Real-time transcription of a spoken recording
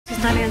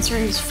not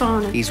answering his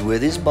phone. He's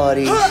with his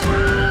buddies.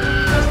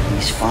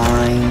 He's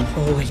fine.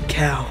 Holy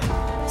cow.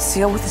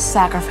 Seal with a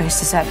sacrifice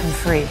to set him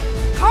free.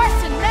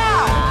 Carson,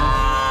 now!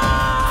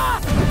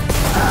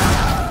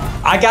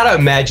 I gotta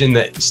imagine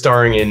that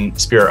starring in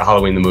Spirit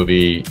Halloween, the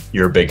movie,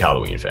 you're a big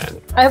Halloween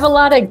fan. I have a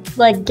lot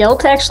of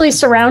guilt actually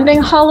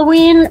surrounding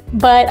Halloween,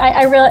 but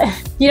I really,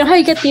 you know how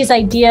you get these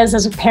ideas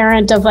as a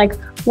parent of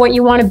what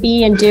you want to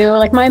be and do.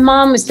 Like my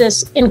mom was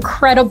this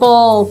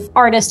incredible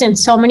artist in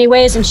so many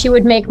ways, and she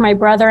would make my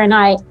brother and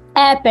I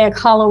epic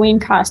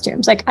Halloween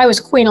costumes. Like I was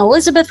Queen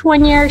Elizabeth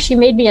one year. She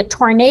made me a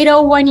tornado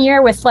one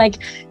year with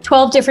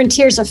 12 different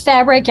tiers of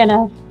fabric and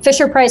a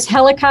Fisher-Price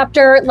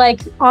helicopter,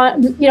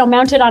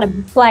 mounted on a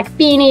black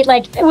beanie.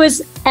 It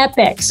was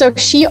epic. So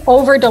she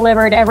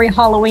over-delivered every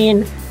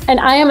Halloween. And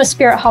I am a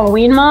Spirit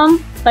Halloween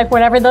mom.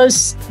 Whenever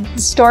those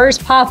stores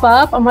pop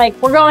up, I'm like,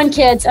 we're going,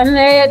 kids. And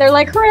they're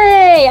like,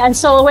 hooray. And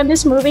so when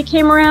this movie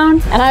came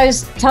around and I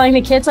was telling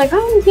the kids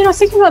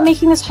thinking about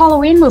making this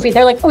Halloween movie.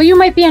 They're like, oh, you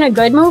might be in a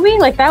good movie?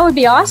 That would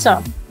be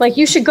awesome.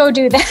 You should go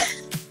do that.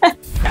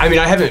 I mean,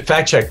 I haven't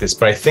fact-checked this,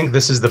 but I think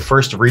this is the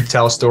first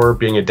retail store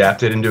being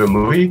adapted into a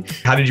movie.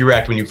 How did you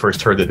react when you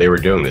first heard that they were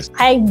doing this?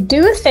 I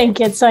do think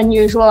it's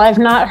unusual. I've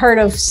not heard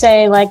of,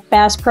 say,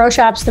 Bass Pro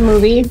Shops, the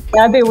movie.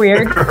 That'd be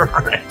weird.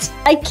 Right.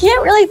 I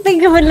can't really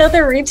think of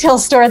another retail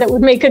store that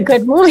would make a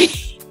good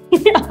movie.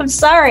 I'm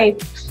sorry.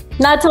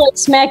 Not to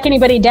smack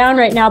anybody down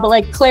right now,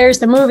 but Claire's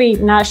the movie,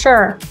 not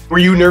sure. Were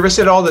you nervous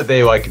at all that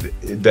they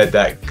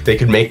that they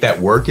could make that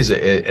work as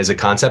a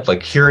concept,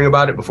 hearing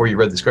about it before you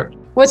read the script?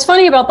 What's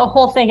funny about the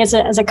whole thing as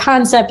a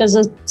concept,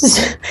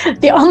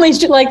 the only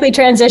likely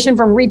transition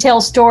from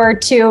retail store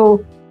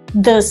to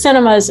the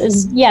cinemas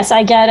is, yes,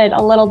 I get it,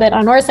 a little bit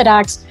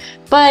unorthodox,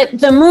 but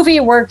the movie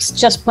works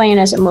just plain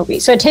as a movie.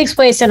 So it takes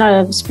place in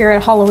a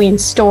Spirit Halloween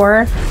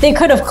store. They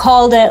could have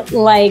called it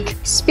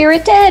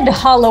Spirited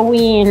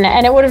Halloween,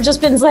 and it would have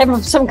just been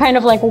some kind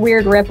of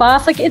weird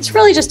ripoff. It's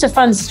really just a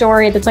fun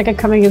story that's a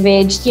coming of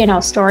age,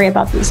 story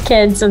about these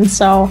kids. And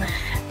so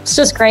it's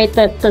just great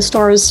that the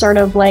store is sort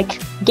of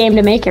game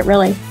to make it,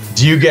 really.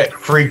 Do you get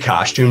free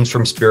costumes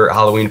from Spirit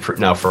Halloween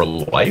for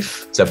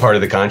life? Is that part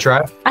of the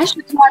contract? I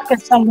should talk to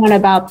someone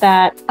about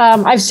that.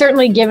 I've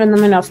certainly given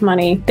them enough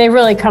money. They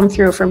really come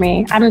through for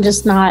me. I'm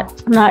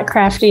not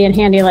crafty and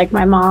handy like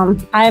my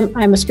mom.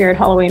 I'm a Spirit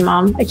Halloween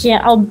mom.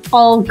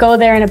 I'll go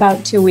there in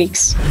about 2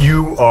 weeks.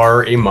 You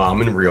are a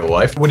mom in real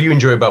life. What do you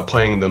enjoy about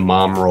playing the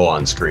mom role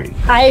on screen?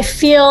 I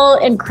feel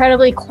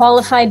incredibly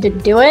qualified to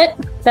do it.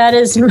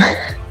 That's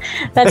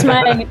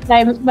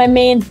my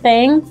main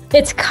thing.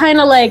 It's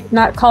kind of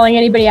not calling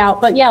anybody out,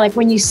 but yeah,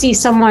 when you see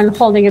someone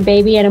holding a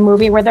baby in a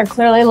movie where they're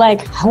clearly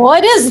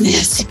what is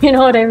this? You know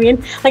what I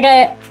mean?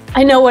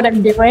 I know what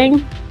I'm doing.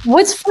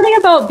 What's funny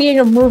about being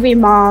a movie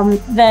mom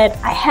that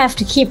I have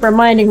to keep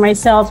reminding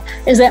myself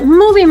is that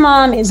movie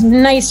mom is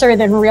nicer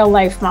than real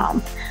life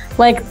mom.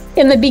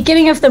 In the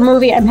beginning of the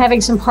movie, I'm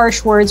having some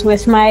harsh words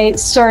with my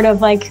sort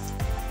of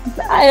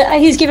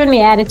he's given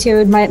me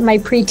attitude, my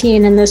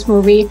preteen in this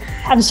movie.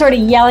 I'm sort of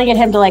yelling at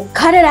him to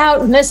cut it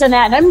out and this and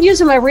that. And I'm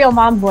using my real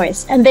mom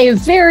voice. And they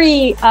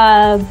very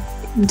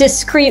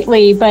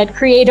discreetly but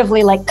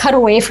creatively cut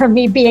away from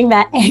me being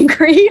that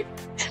angry.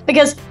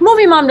 Because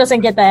movie mom doesn't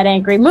get that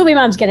angry. Movie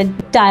mom's gonna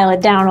dial it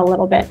down a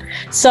little bit.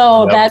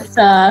 So that's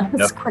a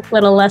quick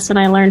little lesson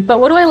I learned. But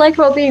what do I like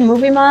about being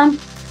movie mom?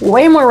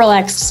 Way more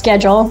relaxed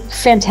schedule,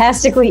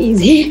 fantastically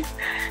easy,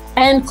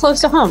 and close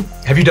to home.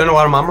 Have you done a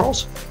lot of mom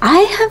roles? I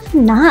have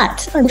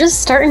not. I'm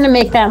just starting to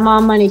make that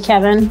mom money,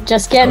 Kevin.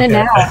 Just getting it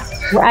now.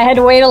 I had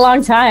to wait a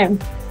long time.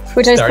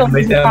 Starting to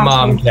make that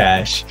mom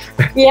cash.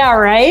 Yeah,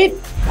 right?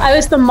 I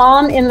was the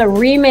mom in the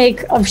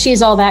remake of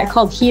She's All That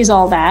called He's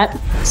All That.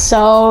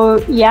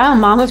 So yeah,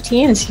 mom of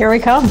teens, here we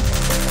come.